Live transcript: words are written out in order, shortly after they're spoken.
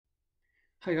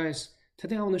Hi guys,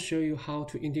 today I want to show you how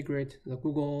to integrate the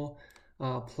Google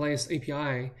Place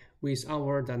API with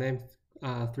our Dynamics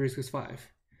 365.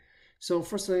 So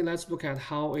firstly, let's look at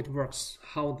how it works,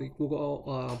 how the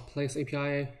Google Place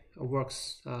API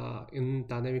works in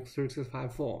Dynamics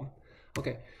 365 form.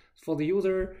 Okay, for the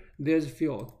user, there's a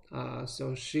field,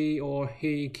 so she or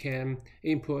he can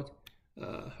input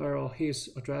her or his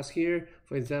address here.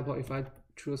 For example, if I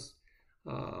choose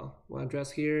one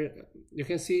address here, you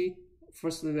can see.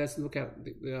 Firstly, let's look at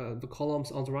the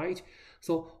columns on the right.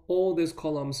 So all these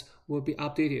columns will be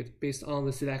updated based on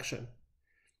the selection.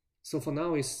 So for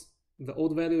now, the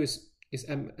old value is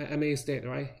MA state,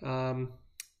 right?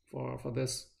 For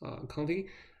this county,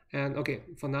 and okay,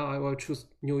 for now I will choose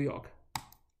New York.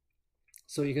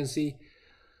 So you can see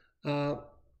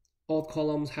all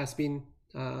columns have been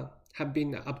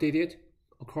updated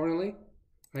accordingly,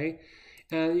 right?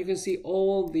 And you can see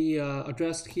all the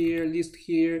address here, list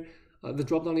here. The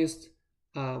drop-down list,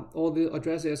 all the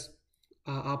addresses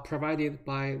are provided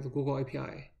by the Google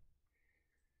API.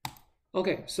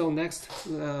 Okay, so next,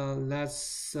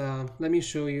 let me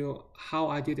show you how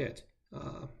I did it.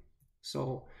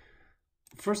 So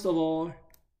first of all,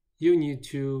 you need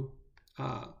to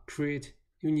create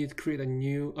a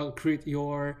new create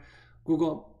your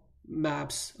Google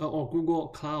Maps or Google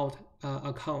Cloud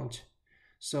account.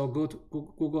 So go to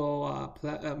Google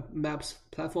Maps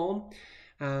platform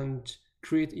and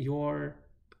create your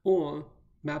own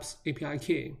Maps API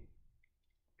key.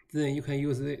 Then you can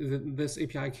use this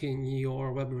API key in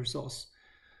your web resource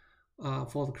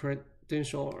for the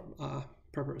credential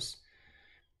purpose.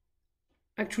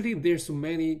 Actually, there's so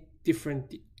many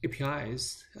different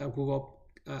APIs Google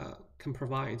can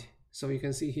provide. So you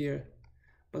can see here,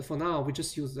 but for now, we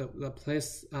just use the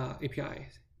Place API.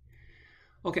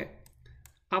 Okay,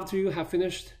 after you have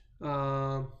finished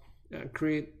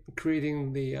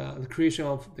creating the creation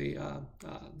of the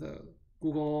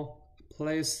Google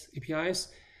Place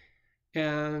APIs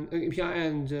and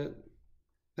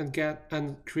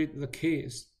create the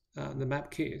keys, the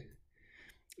map key.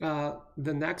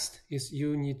 The next is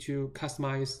you need to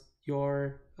customize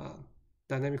your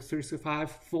Dynamics 365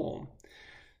 form.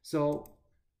 So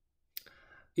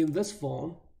in this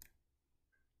form,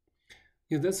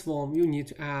 you need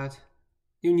to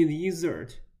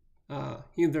insert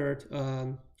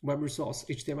web resource,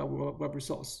 HTML web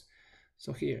resource.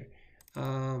 So here,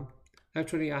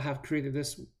 actually I have created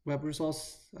this web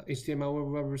resource, HTML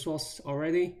web resource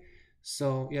already.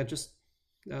 So yeah, just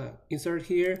insert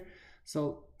here.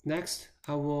 So next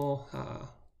I will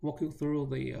walk you through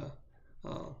the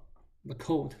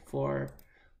code for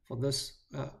this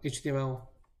HTML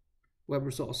web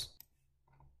resource.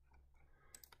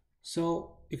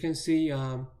 So you can see,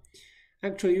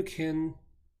 actually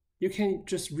you can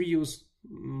just reuse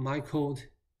my code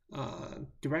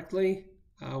directly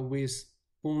with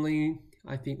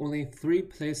I think only 3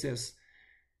 places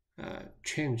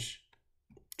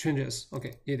changes.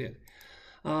 Okay, needed.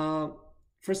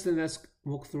 Firstly, let's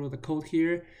walk through the code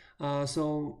here.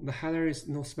 So the header is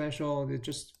no special. They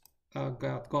just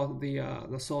got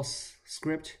the source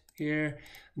script here,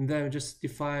 and then just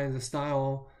define the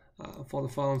style for the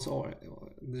fonts or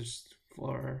just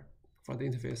for the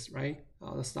interface, right?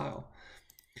 The style.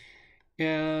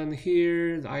 And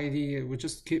here the ID you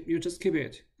just keep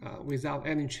it without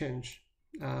any change.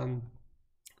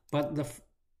 But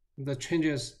the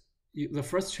changes, the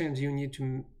first change you need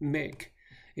to make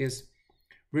is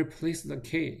replace the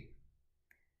key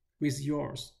with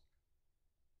yours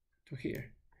to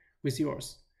here, with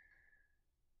yours,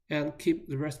 and keep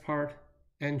the rest part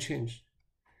unchanged.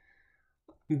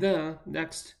 Then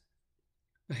next,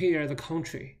 here the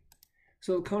country.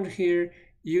 So the country here,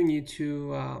 you need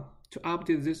to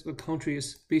update this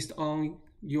countries based on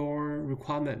your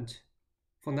requirement.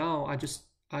 For now, I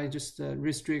just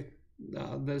restrict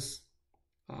this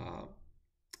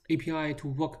API to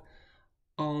work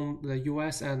on the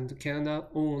US and Canada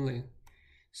only.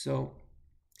 So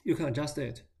you can adjust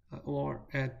it or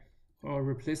add or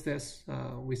replace this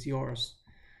with yours.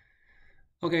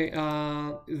 Okay,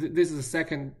 this is the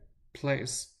second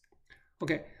place.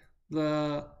 Okay,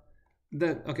 the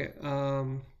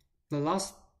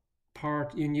last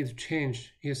part you need to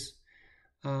change is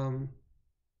in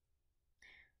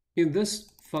this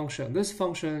function. This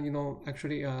function,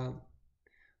 actually,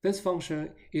 this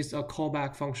function is a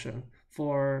callback function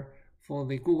for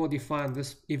the Google define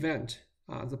this event,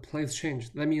 the place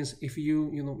change. That means if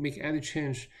you make any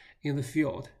change in the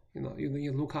field, in the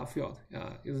lookup field,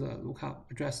 is a lookup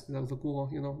address, the Google,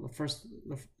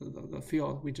 the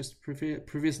field we just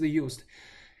previously used.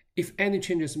 If any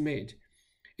change is made,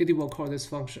 it will call this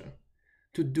function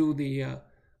to do the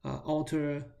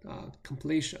auto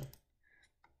completion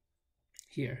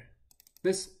here.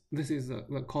 This is the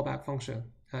callback function.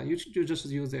 You just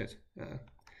use it.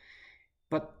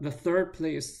 But the third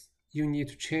place you need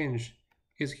to change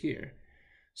is here.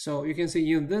 So you can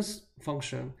see in this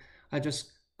function, I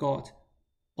just got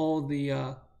all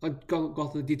the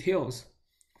got the details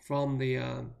from the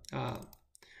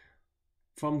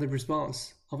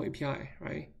response of API,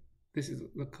 right? This is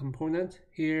the component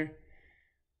here.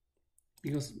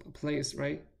 Because place,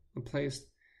 right? The place.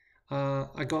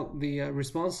 I got the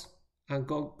response. I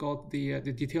got the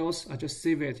details. I just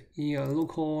save it in a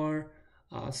local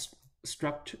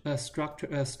struct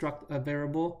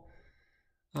variable.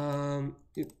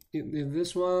 In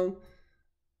this one.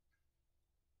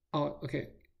 Oh, okay.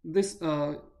 This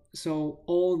so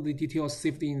all the details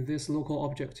saved in this local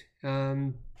object.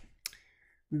 Then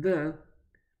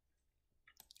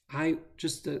I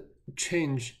just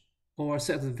change or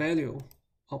set the value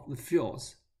of the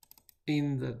fields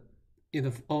in the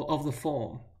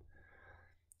form.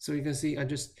 So you can see I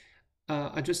just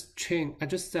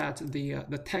set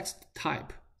the text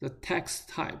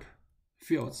type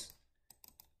fields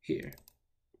here.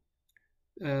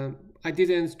 I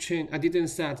didn't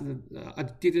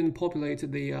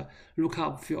populate the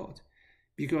lookup field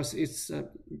because it's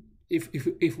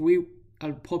if we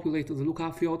populate the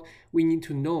lookup field, we need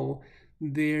to know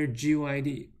their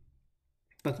GUID.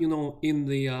 But you know, in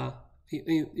the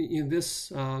in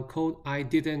this code,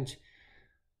 it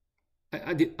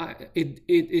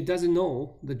doesn't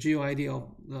know the GUID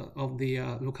of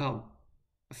the lookup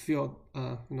field,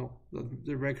 you know,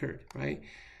 the record, right?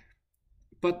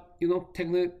 But you know,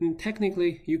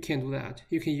 technically you can do that.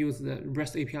 You can use the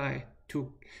REST API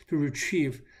to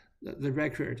retrieve the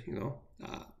record, you know.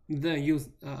 Then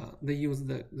they use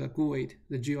the GUID,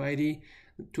 the GUID,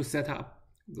 to set up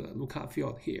the lookup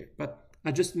field here. But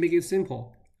I just make it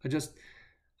simple. I just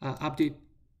update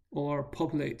or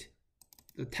populate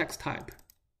the text type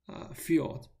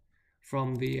field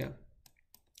from the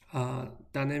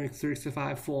Dynamics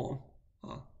 365 form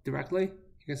directly.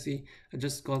 You can see I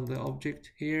just got the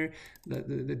object here.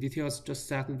 The details just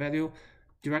set the value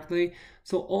directly.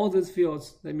 So all these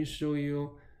fields, let me show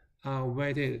you where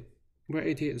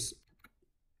it is.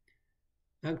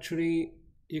 Actually,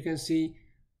 you can see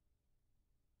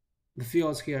the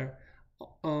fields here.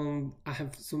 I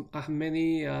have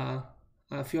many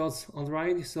fields on the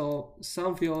right. So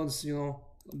some fields, you know,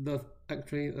 the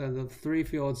 3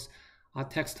 fields are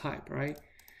text type, right?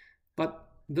 But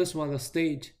this one, the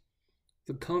state,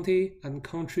 the county and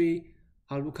country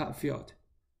are lookup field.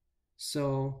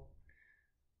 So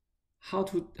how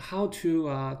to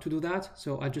do that?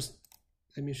 So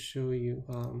let me show you.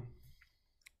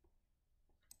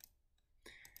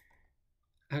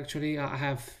 Actually, I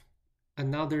have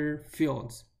another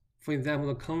fields. For example,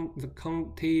 the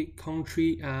county,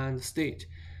 country, and state.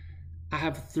 I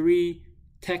have 3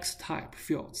 text type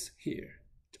fields here.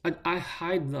 I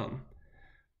hide them.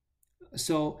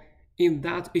 So in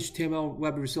that HTML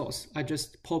web resource, I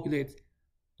just populate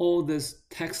all these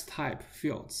text type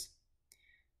fields.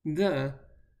 Then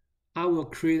I will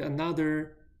create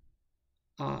another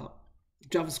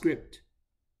JavaScript.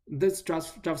 This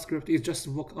JavaScript is just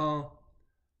work on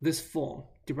this form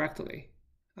directly,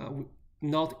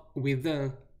 not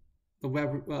within the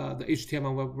the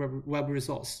HTML web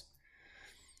resource.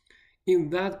 In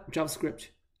that JavaScript,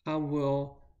 I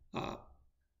will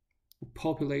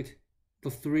populate the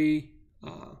 3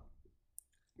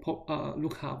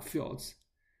 lookup fields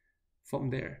from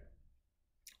there.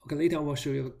 Okay, later I will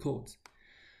show you the code.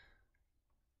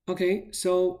 Okay,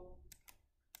 so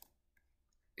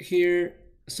here,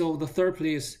 so the third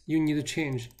place you need to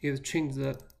change is change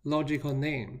the logical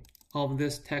name of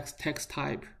this text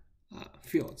type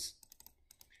fields.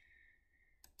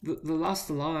 The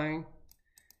last line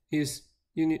is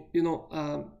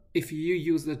if you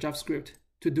use the JavaScript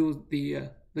to do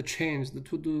the change,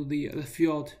 to do the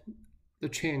field, the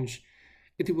change,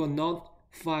 it will not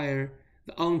fire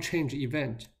the onChange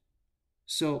event.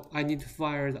 So I need to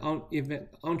fire the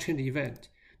onChange event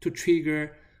to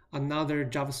trigger another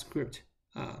JavaScript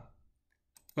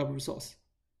web resource.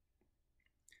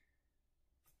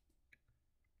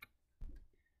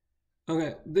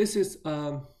 Okay, this is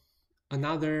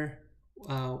another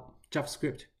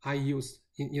JavaScript I use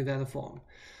in that form.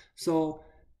 So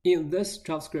in this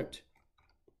JavaScript,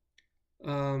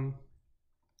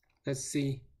 let's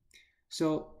see.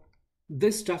 So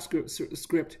this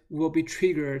JavaScript will be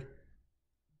triggered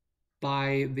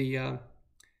by the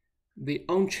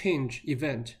onChange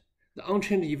event. The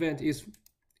onChange event is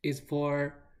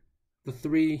for the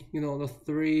 3, the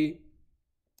 3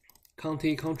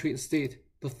 county, country, state,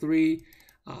 the 3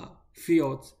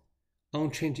 field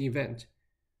onChange event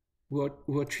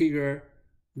will trigger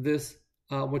this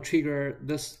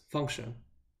function.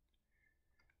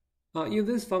 In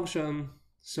this function,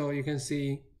 so you can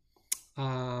see,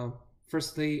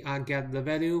 firstly I get the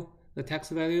value, the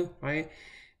text value, right?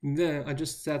 And then I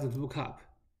just set the lookup.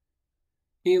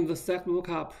 In the set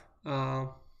lookup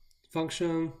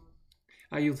function,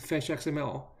 I use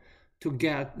FetchXML to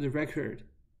get the record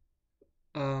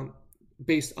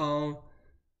based on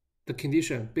the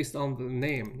condition, based on the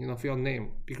name, field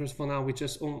name. Because for now we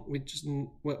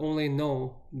only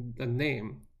know the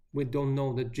name, we don't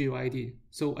know the GUID.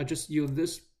 So I just use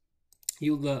this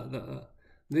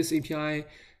API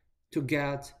to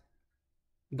get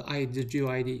the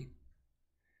GUID.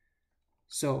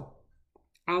 So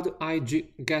after I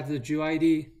get the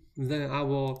GUID, then I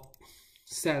will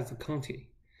set the county.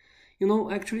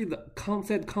 Actually the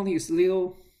set county is a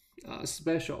little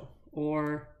special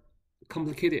or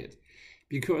complicated,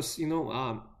 because in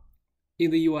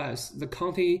the US the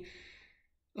county's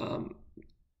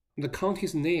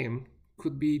name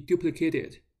could be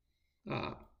duplicated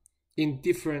in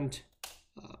different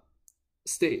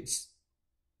states.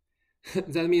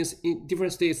 That means in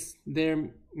different states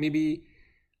there may be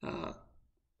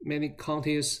many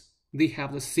counties, they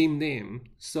have the same name.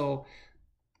 So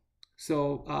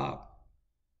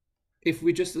if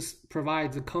we just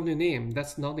provide the county name,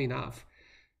 that's not enough.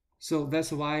 So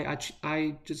that's why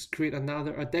I just create a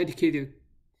dedicated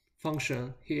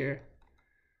function here,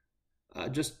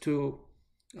 just to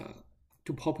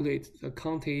populate the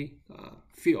county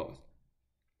field.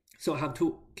 So I have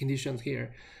two conditions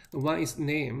here. One is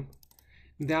name,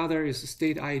 the other is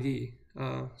state ID.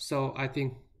 So I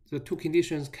think the two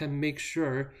conditions can make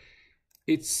sure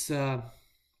it's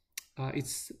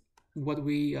what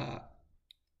we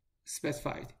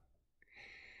specified.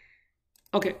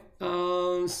 Okay,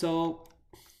 so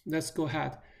let's go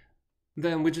ahead.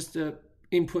 Then we just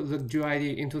input the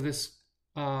GUID into this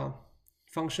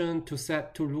function to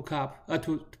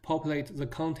populate the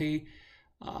county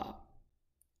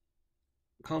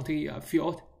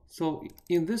field. So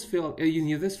in this field,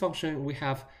 in this function, we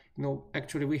have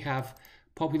actually we have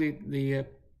populate the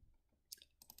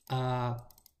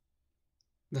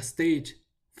state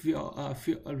field,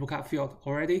 lookup field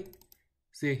already.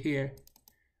 See here.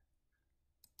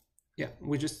 Yeah,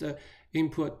 we just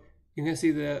input. You can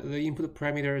see the input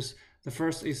parameters. The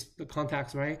first is the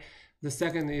context, right? The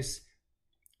second is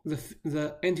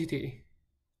the entity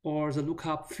or the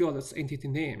lookup field's entity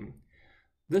name.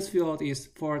 This field is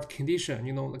for the condition.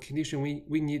 The condition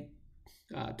we need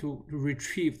to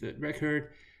retrieve the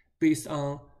record based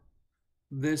on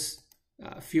this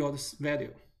field's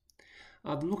value.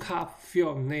 The lookup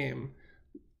field name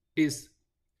is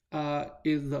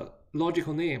the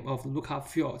logical name of the lookup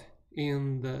field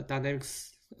in the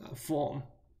Dynamics form.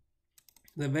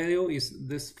 The value is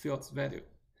this field's value.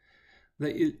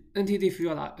 The entity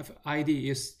field ID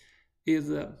is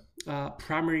a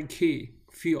primary key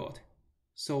field.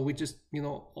 So we just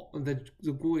the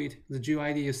GUID, the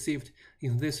GUID is saved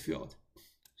in this field.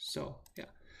 So yeah,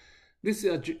 this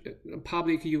is a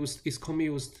public use, is common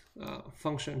used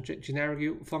function,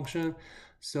 generic function.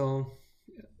 So,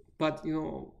 but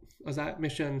as I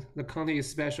mentioned, the county is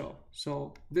special.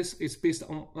 So this is based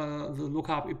on the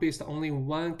lookup is based on only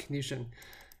one condition,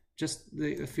 just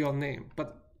the field name.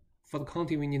 But for the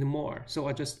county, we need more. So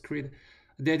I just create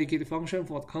a dedicated function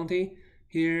for the county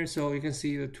here. So you can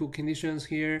see the two conditions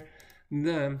here. And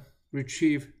then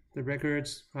retrieve the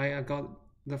records. Right? I got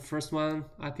the first one.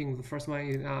 I think the first one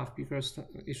is enough because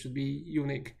it should be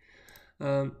unique.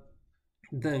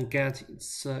 Then get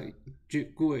its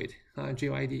GUID,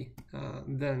 GUID.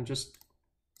 Then just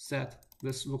set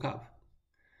this lookup.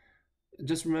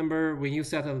 Just remember, when you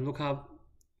set a lookup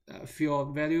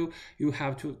field value, you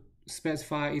have to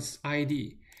specify its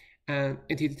ID and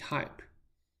entity type.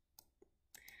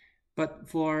 But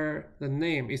for the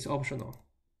name, it's optional.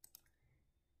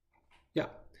 Yeah,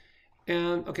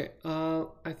 and okay,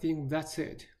 I think that's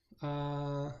it.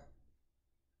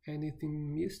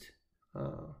 Anything missed?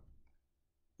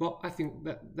 Well, I think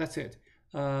that's it.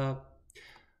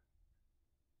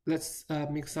 Let's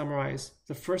summarize.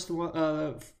 The first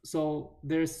one, so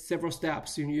there's several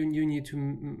steps you need to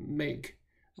make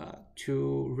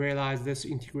to realize this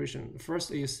integration. The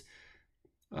first is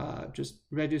just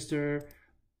register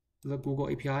the Google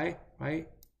API, right?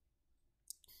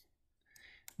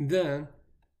 Then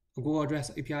Google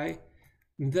Address API.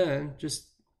 Then just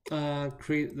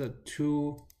create the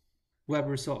two web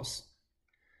resource.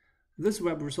 This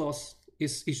web resource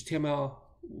is HTML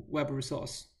web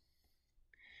resource.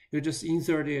 You just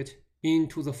insert it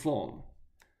into the form.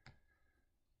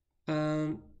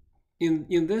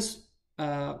 in this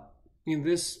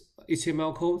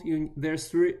HTML code, there's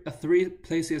three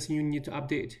places you need to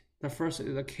update. The first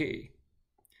is the key,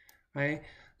 right?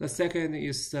 The second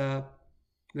is the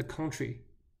country.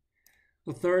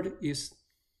 The third is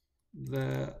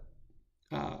the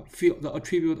field, the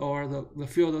attribute or the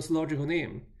field's logical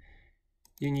name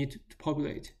you need to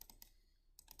populate.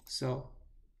 So,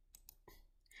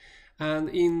 and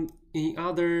in the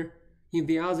other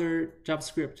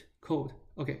JavaScript code,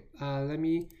 okay, let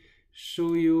me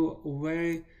show you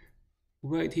where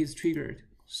it is triggered.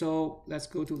 So let's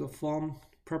go to the form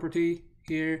property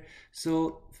here.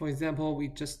 So for example, we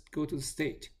just go to the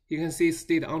state. You can see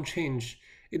state unchanged.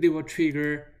 It will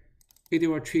trigger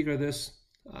this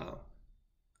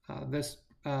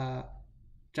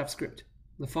JavaScript.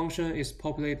 The function is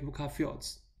populate lookup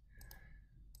fields.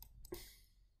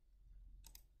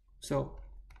 So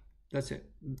that's it.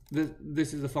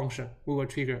 This is the function we will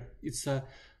trigger. It's a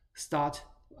start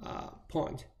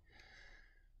point.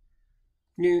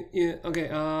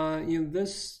 In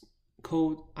this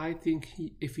code, I think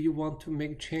if you want to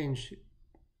make change,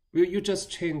 you can just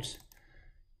change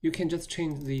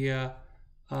the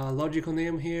logical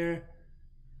name here.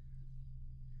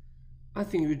 I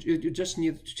think you just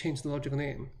need to change the logical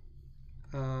name.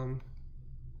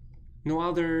 No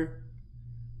other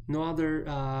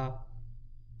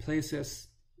places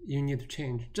you need to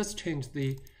change. Just change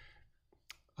the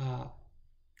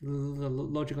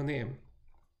logical name.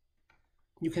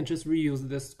 You can just reuse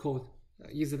this code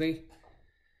easily.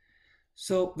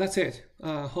 So that's it.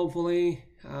 Hopefully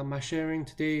my sharing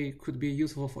today could be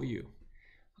useful for you.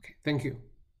 Okay, thank you.